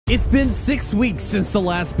It's been 6 weeks since the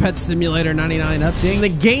last Pet Simulator 99 update. The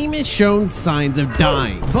game has shown signs of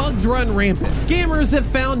dying. Bugs run rampant. Scammers have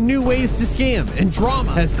found new ways to scam, and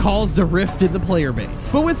drama has caused a rift in the player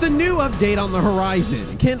base. But with a new update on the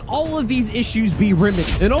horizon, can all of these issues be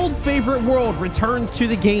remedied? An old favorite world returns to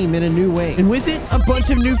the game in a new way, and with it, a bunch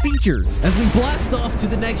of new features. As we blast off to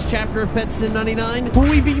the next chapter of Pet Sim 99, will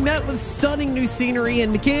we be met with stunning new scenery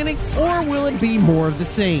and mechanics, or will it be more of the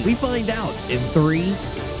same? We find out in 3,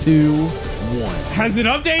 2, 1. Has it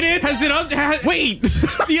updated? Has it updated? Wait,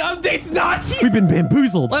 the update's not here. We've been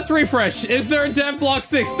bamboozled. Let's refresh. Is there a dev block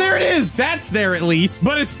 6? There it is. That's there at least.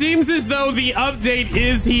 But it seems as though the update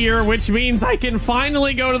is here, which means I can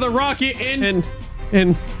finally go to the rocket and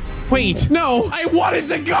wait, no, I wanted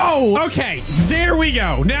to go. Okay, there we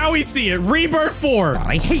go. Now we see it. Rebirth 4. God,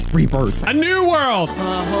 I hate rebirths. A new world. A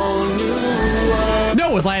whole new world.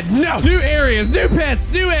 No, lad, no. New areas, new pets,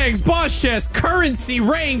 new eggs, boss chests, currency,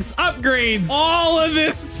 ranks, upgrades, all of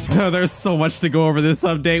this. Oh, there's so much to go over this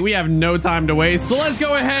update. We have no time to waste. So let's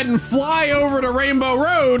go ahead and fly over to Rainbow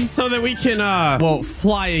Road so that we can, well,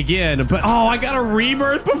 fly again. But, oh, I gotta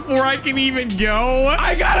rebirth before I can even go.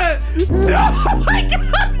 I gotta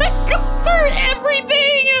go through everything.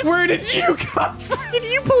 Where did you come from? Can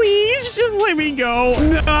you please just let me go?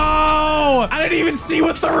 No, I didn't even see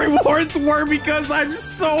what the rewards were because I'm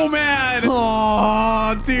so mad.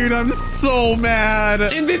 Oh, dude, I'm so mad.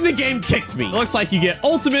 And then the game kicked me. It looks like you get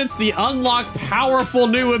ultimates, the unlock powerful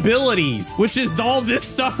new abilities, which is all this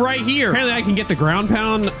stuff right here. Apparently I can get the ground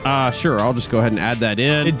pound. Sure, I'll just go ahead and add that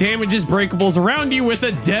in. It damages breakables around you with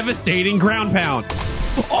a devastating ground pound.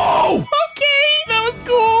 Oh, okay. That was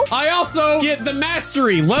cool. I also get the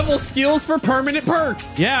mastery level skills for permanent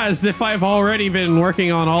perks. Yeah, as if I've already been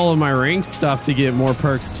working on all of my rank stuff to get more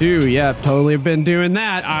perks too. Yeah, totally have been doing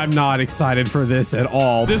that. I'm not excited for this at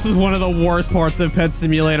all. This is one of the worst parts of Pet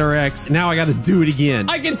Simulator X. Now I gotta do it again.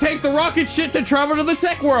 I can take the rocket ship to travel to the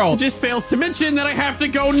tech world. It just fails to mention that I have to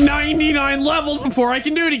go 99 levels before I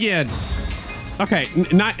can do it again. Okay,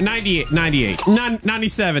 98,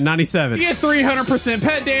 97. We get 300%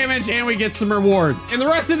 pet damage and we get some rewards. And the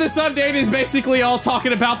rest of this update is basically all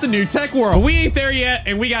talking about the new tech world. But we ain't there yet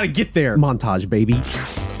and we gotta get there. Montage, baby.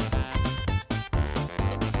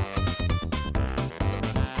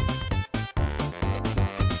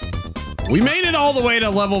 We made it all the way to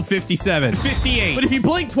level 57, 58. But if you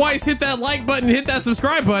blink twice, hit that like button, hit that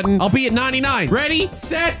subscribe button, I'll be at 99. Ready,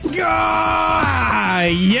 set, go!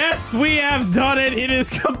 Yes, we have done it. It is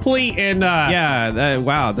complete. And yeah,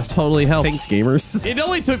 wow, that totally helped. Thanks, gamers. It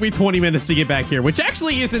only took me 20 minutes to get back here, which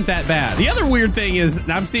actually isn't that bad. The other weird thing is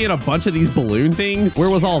I'm seeing a bunch of these balloon things. Where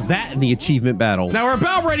was all that in the achievement battle? Now we're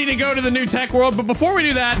about ready to go to the new tech world, but before we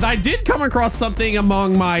do that, I did come across something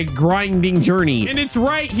among my grinding journey, and it's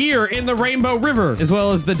right here in the Rainbow River, as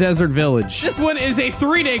well as the desert village. This one is a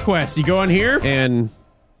 3-day quest. You go on here and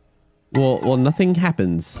well, nothing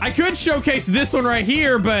happens. I could showcase this one right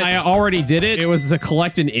here, but I already did it. It was to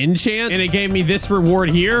collect an enchant, and it gave me this reward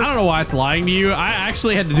here. I don't know why it's lying to you. I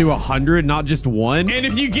actually had to do 100, not just one. And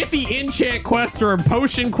if you get the enchant quest or a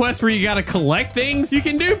potion quest where you gotta collect things, you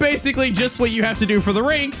can do basically just what you have to do for the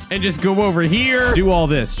ranks and just go over here, do all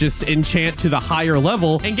this, just enchant to the higher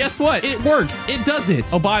level. And guess what? It works. It does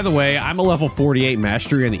it. Oh, by the way, I'm a level 48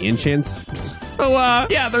 mastery on the enchants. So,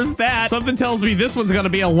 yeah, there's that. Something tells me this one's gonna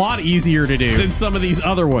be a lot easier to do than some of these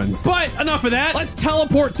other ones. But enough of that. Let's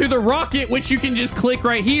teleport to the rocket, which you can just click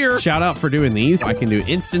right here. Shout out for doing these. I can do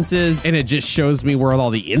instances, and it just shows me where all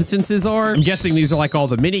the instances are. I'm guessing these are like all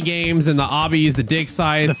the mini games and the obbies, the dig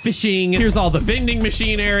site, the fishing. Here's all the vending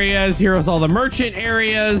machine areas. Here's all the merchant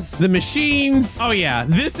areas, the machines. Oh yeah,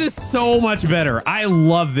 this is so much better. I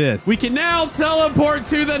love this. We can now teleport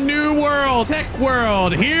to the new world, tech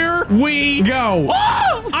world. Here we go.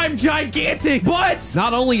 Oh, I'm gigantic, but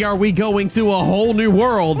not only are we going to a whole new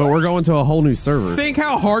world, but we're going to a whole new server. Think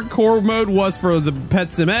how hardcore mode was for the Pet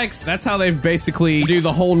Sim X. That's how they've basically do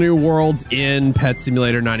the whole new worlds in Pet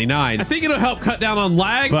Simulator 99. I think it'll help cut down on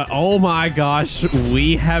lag, but oh my gosh,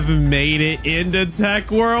 we have made it into tech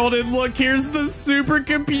world. And look, here's the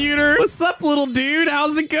supercomputer. What's up, little dude?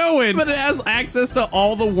 How's it going? But it has access to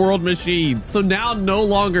all the world machines. So now no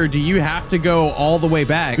longer do you have to go all the way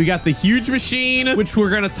back. We got the huge machine, which we're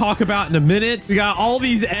going to talk about in a minute. We got all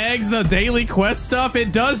these eggs, the daily quest stuff.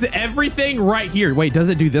 It does everything right here. Wait, does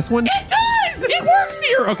it do this one? It does! It works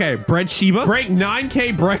here! Okay, bread Shiba. Break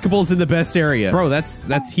 9K breakables in the best area. Bro,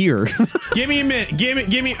 that's here. Give me a minute.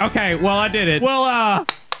 Give me. Okay, well, I did it. Well,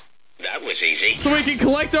 That was easy. So we can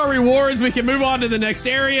collect our rewards. We can move on to the next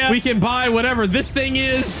area. We can buy whatever this thing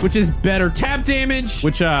is, which is better tap damage,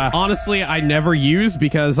 which honestly, I never use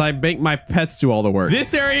because I make my pets do all the work.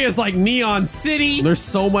 This area is like Neon City. There's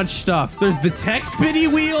so much stuff. There's the tech spinny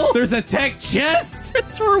wheel. There's a tech chest.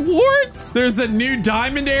 It's rewards. There's a new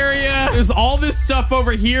diamond area. There's all this stuff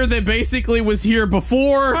over here that basically was here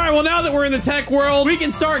before. All right, well, now that we're in the tech world, we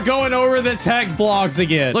can start going over the tech vlogs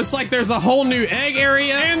again. Looks like there's a whole new egg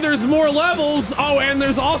area and there's more levels. Oh, and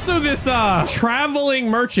there's also this traveling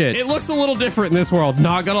merchant. It looks a little different in this world,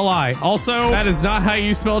 not gonna lie. Also, that is not how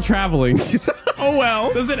you spell traveling. Oh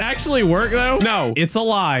well. Does it actually work though? No, it's a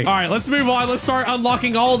lie. All right, let's move on. Let's start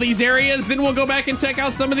unlocking all these areas. Then we'll go back and check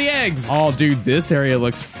out some of the eggs. Oh, dude, this area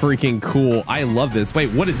looks freaking cool. I love this.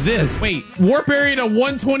 Wait, what is this? Wait, warp area to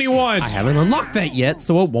 121. I haven't unlocked that yet,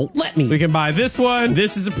 so it won't let me. We can buy this one.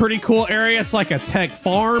 This is a pretty cool area. It's like a tech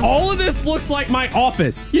farm. All of this looks like my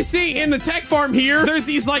office. You see, in the tech farm here, there's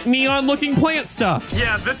these like neon looking plant stuff.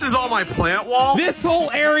 Yeah, this is all my plant wall. This whole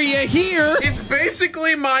area here. It's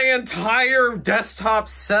basically my entire desktop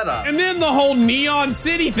setup. And then the whole Neon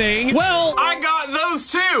City thing. Well, I got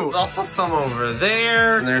those too. There's also some over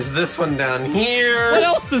there. And there's this one down here. what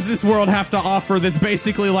else does this world have to offer that's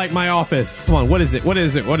basically like my office? Come on, what is it? What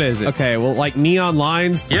is it? What is it? Okay, well, like neon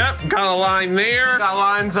lines. Yep, got a line there. Got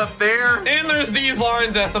lines up there. And there's these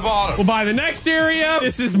lines at the bottom. We'll buy the next area.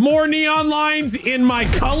 This is more neon lines in my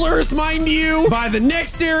colors, mind you. Buy the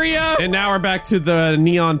next area. And now we're back to the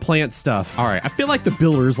neon plant stuff. All right, I feel like the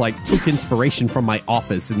builders like took inspiration from my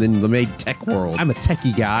office and then they made tech world. I'm a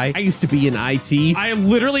techie guy. I used to be in IT. I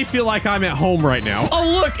literally feel like I'm at home right now.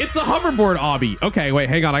 Oh, look, it's a hoverboard obby. Okay, wait,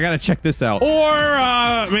 hang on. I gotta check this out.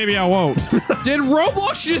 Or maybe I won't. Did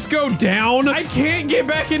Roblox just go down? I can't get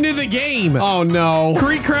back into the game. Oh no.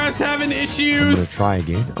 Creekcraft's having issues.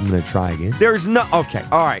 I'm gonna try again. There's no, okay,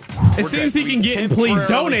 all right. It seems he can get in please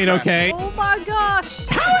donate, okay? Oh my gosh.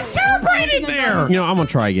 How is Terrabrain in there? You know, I'm gonna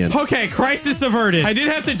try again. Okay, crisis averted. I did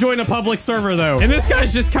have to join a public server though. And this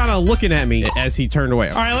guy's just kind of looking at me as he turned away.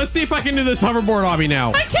 All right, let's see if I can do this hoverboard obby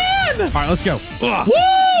now. I can! All right, let's go. Ugh.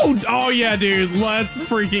 Woo! Oh yeah, dude, let's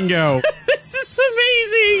freaking go. This is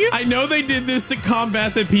amazing. I know they did this to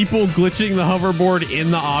combat the people glitching the hoverboard in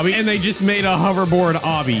the obby, and they just made a hoverboard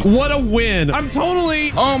obby. What a win. I'm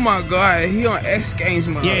totally... Oh my god, he on X Games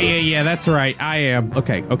mode. Yeah, that's right. I am.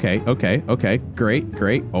 Okay.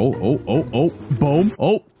 Great. Oh. Boom.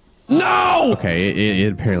 Oh. No! Okay,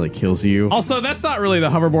 it apparently kills you. Also, that's not really the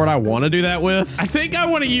hoverboard I want to do that with. I think I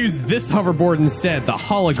want to use this hoverboard instead, the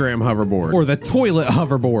hologram hoverboard. Or the toilet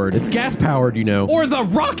hoverboard. It's gas powered, you know. Or the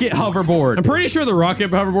rocket hoverboard. I'm pretty sure the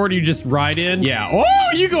rocket hoverboard you just ride in. Yeah.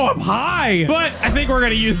 Oh, you go up high. But I think we're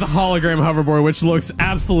going to use the hologram hoverboard, which looks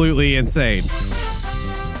absolutely insane.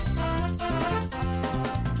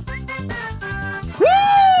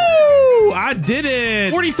 I did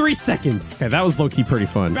it! 43 seconds. Okay, that was low-key pretty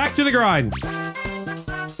fun. Back to the grind.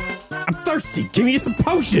 I'm thirsty. Give me some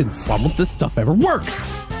potions. Why won't this stuff ever work?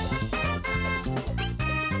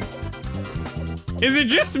 Is it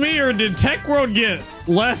just me, or did Tech World get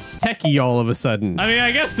less techie all of a sudden? I mean,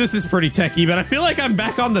 I guess this is pretty techie, but I feel like I'm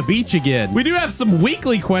back on the beach again. We do have some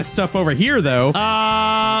weekly quest stuff over here, though.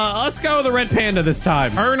 Let's go with the red panda this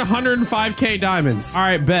time. Earn 105k diamonds. All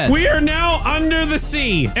right, bet. We are now under the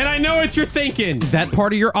sea, and I know what you're thinking. Is that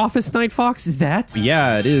part of your office, NightFoxx? Is that?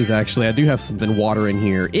 Yeah, it is, actually. I do have something water in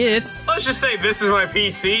here. It's... Let's just say this is my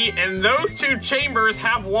PC, and those two chambers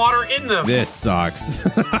have water in them. This sucks.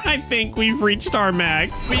 I think we've reached our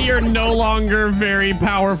max. We are no longer very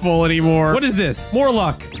powerful anymore. What is this? More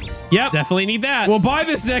luck. Yep, definitely need that. We'll buy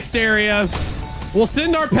this next area. We'll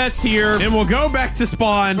send our pets here, and we'll go back to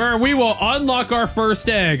spawn, where we will unlock our first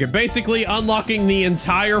egg, basically unlocking the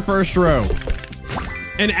entire first row.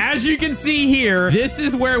 And as you can see here, this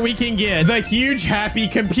is where we can get the huge happy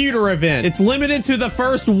computer event. It's limited to the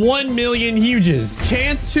first 1 million huges.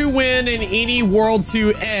 Chance to win an any World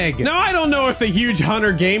 2 egg. Now, I don't know if the huge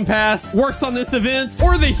hunter game pass works on this event,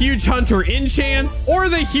 or the huge hunter enchants, or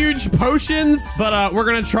the huge potions, but we're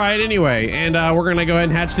gonna try it anyway. And we're gonna go ahead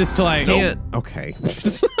and hatch this till I can't. Okay.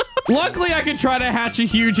 Luckily, I could try to hatch a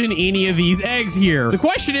huge in any of these eggs here. The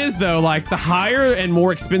question is, though, like, the higher and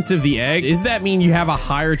more expensive the egg, does that mean you have a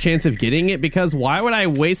higher chance of getting it? Because why would I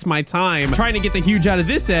waste my time trying to get the huge out of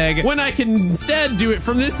this egg when I can instead do it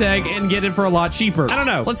from this egg and get it for a lot cheaper? I don't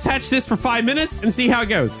know. Let's hatch this for 5 minutes and see how it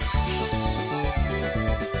goes.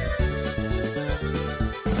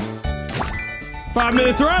 5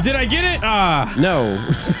 minutes are up. Did I get it? No.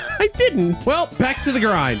 I didn't. Well, back to the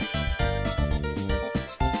grind.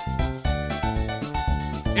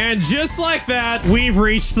 And just like that, we've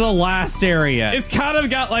reached the last area. It's kind of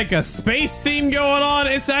got like a space theme going on.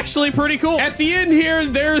 It's actually pretty cool. At the end here,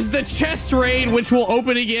 there's the chest raid, which will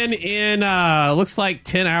open again in, looks like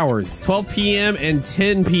 10 hours. 12 p.m. and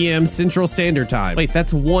 10 p.m. Central Standard Time. Wait,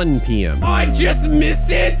 that's 1 p.m. Oh, I just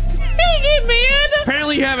missed it. Dang it, man.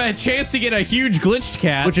 Apparently you have a chance to get a huge glitched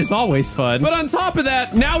cat, which is always fun. But on top of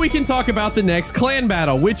that, now we can talk about the next clan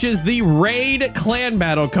battle, which is the raid clan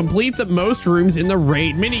battle. Complete the most rooms in the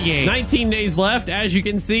raid minigame. 19 days left. As you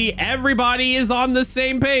can see, everybody is on the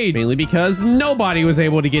same page, mainly because nobody was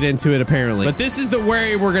able to get into it apparently. But this is the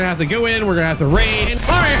way we're gonna have to go in. We're gonna have to raid.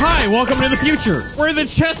 All right, hi, welcome to the future, where the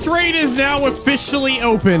chest raid is now officially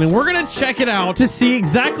open, and we're gonna check it out to see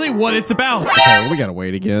exactly what it's about. Okay, we gotta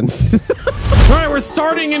wait again. All right, we're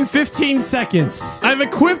starting in 15 seconds. I've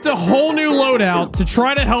equipped a whole new loadout to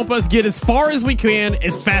try to help us get as far as we can,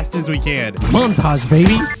 as fast as we can. Montage,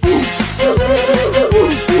 baby.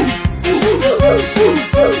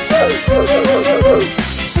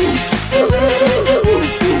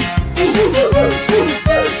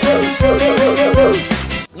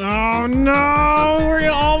 Oh no, we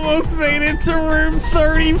almost made it to room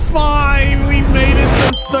 35. We made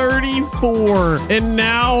it to 34, and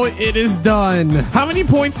now it is done. How many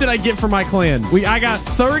points did I get for my clan? I got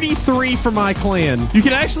 33 for my clan. You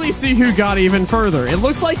can actually see who got even further. It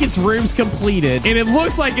looks like it's rooms completed, and it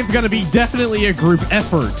looks like it's going to be definitely a group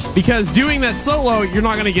effort, because doing that solo, you're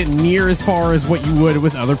not going to get near as far as what you would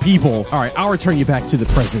with other people. All right, I'll return you back to the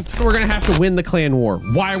present. We're going to have to win the clan war.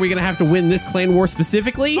 Why are we going to have to win this clan war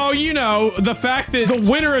specifically? Oh, you know, the fact that the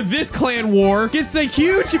winner of this clan war gets a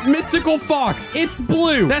huge mystical fox. It's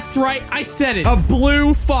blue. That's right, I said it. A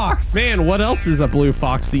blue fox. Man, what else is a blue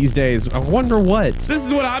fox these days? I wonder what. This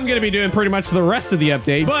is what I'm going to be doing pretty much the rest of the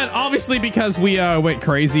update. But obviously, because we went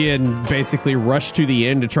crazy and basically rushed to the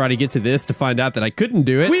end to try to get to this to find out that I couldn't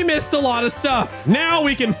do it, we missed a lot of stuff. Now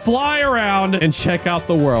we can fly around and check out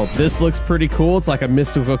the world. This looks pretty cool. It's like a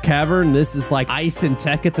mystical cavern. This is like ice and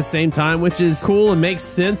tech at the same time, which is cool and makes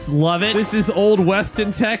sense. Love it. This is old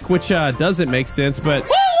Western tech, which doesn't make sense, but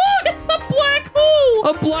oh, look, it's a black hole.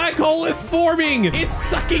 A black hole is forming. It's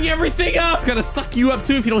sucking everything up. It's gonna suck you up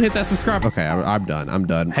too if you don't hit that subscribe. Okay, I'm done. I'm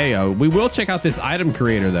done. Hey, we will check out this item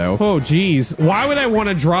creator though. Oh, geez. Why would I want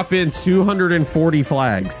to drop in 240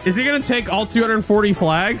 flags? Is it gonna take all 240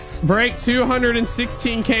 flags? Break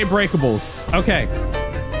 216K breakables. Okay.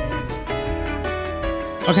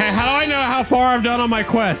 Okay, how do I know how far I've done on my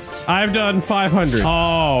quest? I've done 500.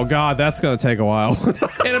 Oh, God, that's gonna take a while.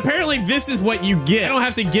 And apparently this is what you get. I don't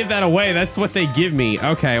have to give that away. That's what they give me.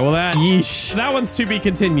 Okay, well, yeesh. That one's to be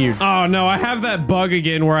continued. Oh, no, I have that bug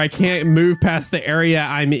again where I can't move past the area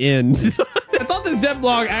I'm in. I thought this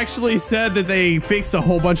devlog actually said that they fixed a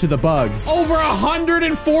whole bunch of the bugs. Over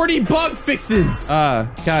 140 bug fixes.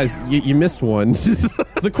 Guys, you missed one.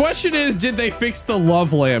 The question is, did they fix the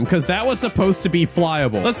love lamp? Because that was supposed to be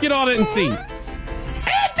flyable. Let's get on it and see. It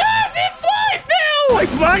does! It flies now! I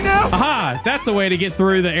fly now? Aha, that's a way to get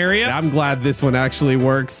through the area. I'm glad this one actually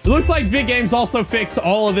works. It looks like Big Games also fixed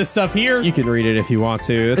all of this stuff here. You can read it if you want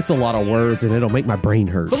to. It's a lot of words and it'll make my brain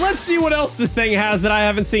hurt. But let's see what else this thing has that I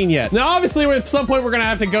haven't seen yet. Now, obviously, at some point, we're gonna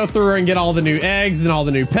have to go through and get all the new eggs and all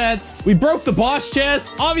the new pets. We broke the boss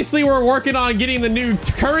chest. Obviously, we're working on getting the new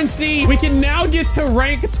currency. We can now get to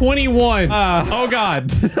rank 21. Oh God.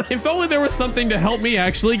 If only there was something to help me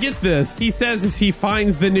actually get this. He says as he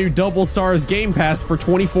finds the new Double Stars Game Pass for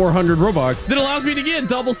 2,400 Robux that allows me to get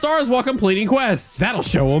double stars while completing quests. That'll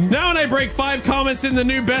show him. Now when I break 5 comments in the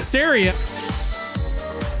new best area,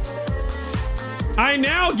 I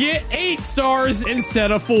now get 8 stars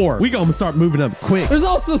instead of 4. We gonna start moving up quick. There's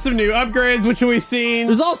also some new upgrades, which we've seen.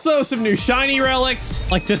 There's also some new shiny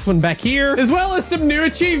relics, like this one back here, as well as some new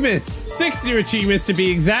achievements. 6 new achievements to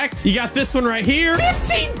be exact. You got this one right here,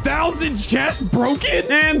 15,000 chests broken,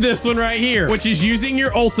 and this one right here, which is using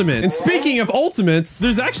your ultimate. And speaking of ultimates,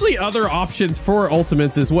 there's actually other options for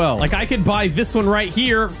ultimates as well. Like I could buy this one right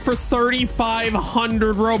here for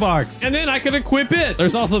 3,500 Robux, and then I could equip it.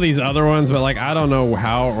 There's also these other ones, but like, I don't know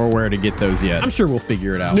how or where to get those yet. I'm sure we'll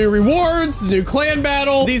figure it out. New rewards, new clan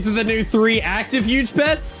battle. These are the new 3 active huge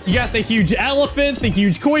pets. You got the huge elephant, the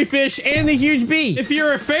huge koi fish, and the huge bee. If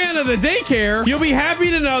you're a fan of the daycare, you'll be happy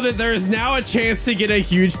to know that there is now a chance to get a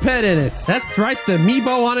huge pet in it. That's right, the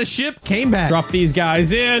Meebo on a ship came back. Drop these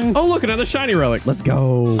guys in. Oh, look, another shiny relic. Let's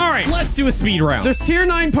go. All right, let's do a speed round. There's tier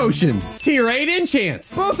 9 potions, tier 8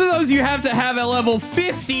 enchants. Both of those you have to have a level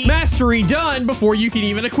 50 mastery done before you can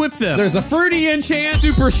even equip them. There's a fruity enchant,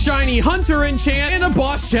 super shiny hunter enchant, and a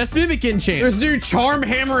boss chest mimic enchant. There's new charm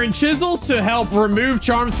hammer and chisels to help remove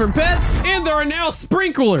charms from pets, and there are now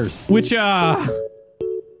sprinklers, which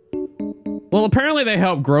Well, apparently they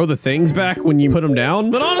help grow the things back when you put them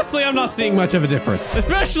down, but honestly, I'm not seeing much of a difference,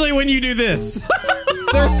 especially when you do this.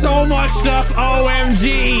 There's so much stuff,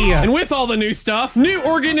 OMG. And with all the new stuff, new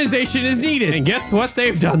organization is needed. And guess what?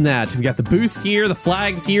 They've done that. We've got the boosts here, the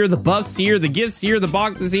flags here, the buffs here, the gifts here, the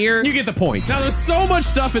boxes here. You get the point. Now, there's so much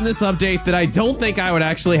stuff in this update that I don't think I would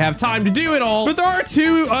actually have time to do it all, but there are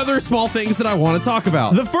two other small things that I want to talk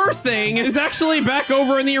about. The first thing is actually back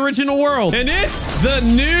over in the original world, and it's the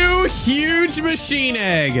new huge machine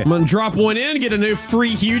egg. I'm gonna drop one in, get a new free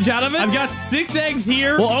huge out of it. I've got 6 eggs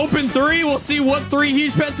here. We'll open 3. We'll see what 3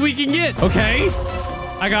 huge pets we can get. Okay.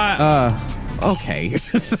 I got, okay.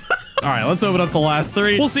 All right, let's open up the last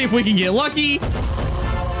 3. We'll see if we can get lucky.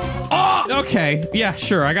 Oh, okay. Yeah,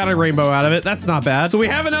 sure. I got a rainbow out of it. That's not bad. So we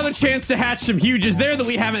have another chance to hatch some huges there that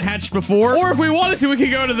we haven't hatched before. Or if we wanted to, we could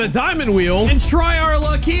go to the diamond wheel and try our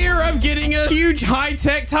luck here of getting a huge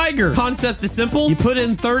high-tech tiger. Concept is simple. You put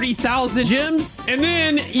in 30,000 gems, and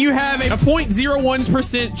then you have a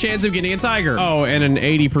 0.01% chance of getting a tiger. Oh, and an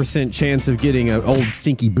 80% chance of getting an old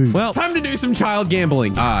stinky boot. Well, time to do some child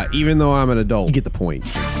gambling. Even though I'm an adult, you get the point.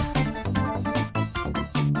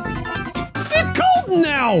 It's cold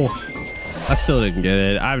now. I still didn't get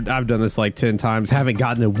it. I've done this like 10 times, haven't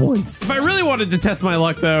gotten it once. If I really wanted to test my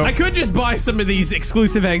luck though, I could just buy some of these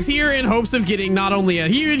exclusive eggs here in hopes of getting not only a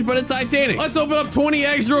huge, but a Titanic. Let's open up 20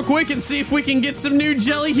 eggs real quick and see if we can get some new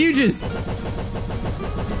jelly huges.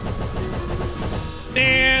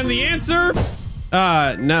 And the answer?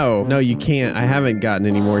 No, you can't. I haven't gotten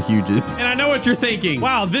any more huges. And I know what you're thinking.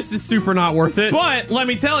 Wow, this is super not worth it. But let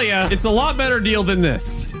me tell you, it's a lot better deal than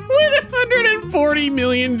this. 140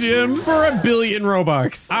 million gems for 1 billion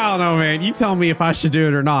Robux. I don't know, man. You tell me if I should do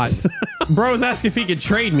it or not. Bro's asked if he could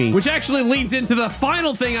trade me, which actually leads into the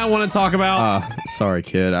final thing I want to talk about. Sorry,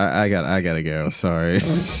 kid. I gotta go. Sorry.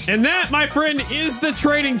 And that, my friend, is the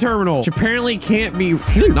trading terminal, which apparently can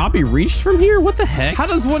it not be reached from here? What the heck? How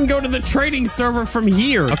does one go to the trading server from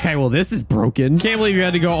here? Okay, well, this is broken. Can't believe you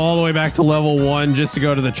had to go all the way back to level 1 just to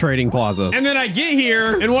go to the trading plaza. And then I get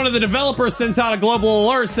here, and one of the developers sends out a global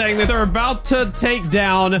alert saying that they're about to take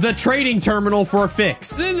down the trading terminal for a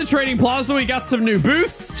fix. In the trading plaza, we got some new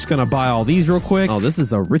booths. Just gonna buy all these real quick. Oh, this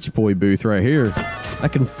is a rich boy booth right here. I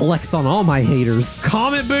can flex on all my haters.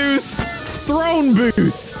 Comet booth, throne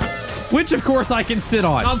booth, which of course I can sit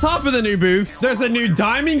on. On top of the new booths, there's a new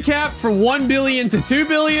diamond cap from 1 billion to 2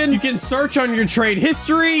 billion. You can search on your trade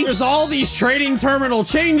history. There's all these trading terminal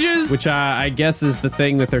changes, which I guess is the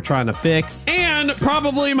thing that they're trying to fix. And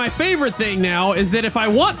probably my favorite thing now is that if I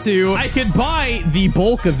want to, I could buy the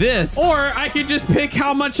bulk of this, or I could just pick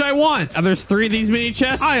how much I want. There's 3 of these mini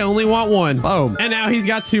chests. I only want 1. Boom. And now he's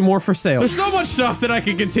got 2 more for sale. There's so much stuff that I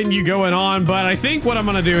could continue going on, but I think what I'm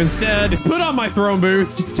gonna do instead is put on my throne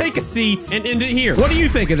booth, just take a seat, and end it here. What do you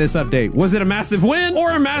think of this update? Was it a massive win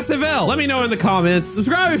or a massive L? Let me know in the comments.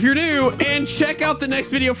 Subscribe if you're new, and check out the next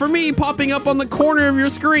video for me popping up on the corner of your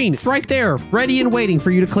screen. It's right there, ready and waiting for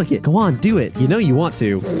you to click it. Go on, do it. You know you want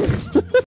to.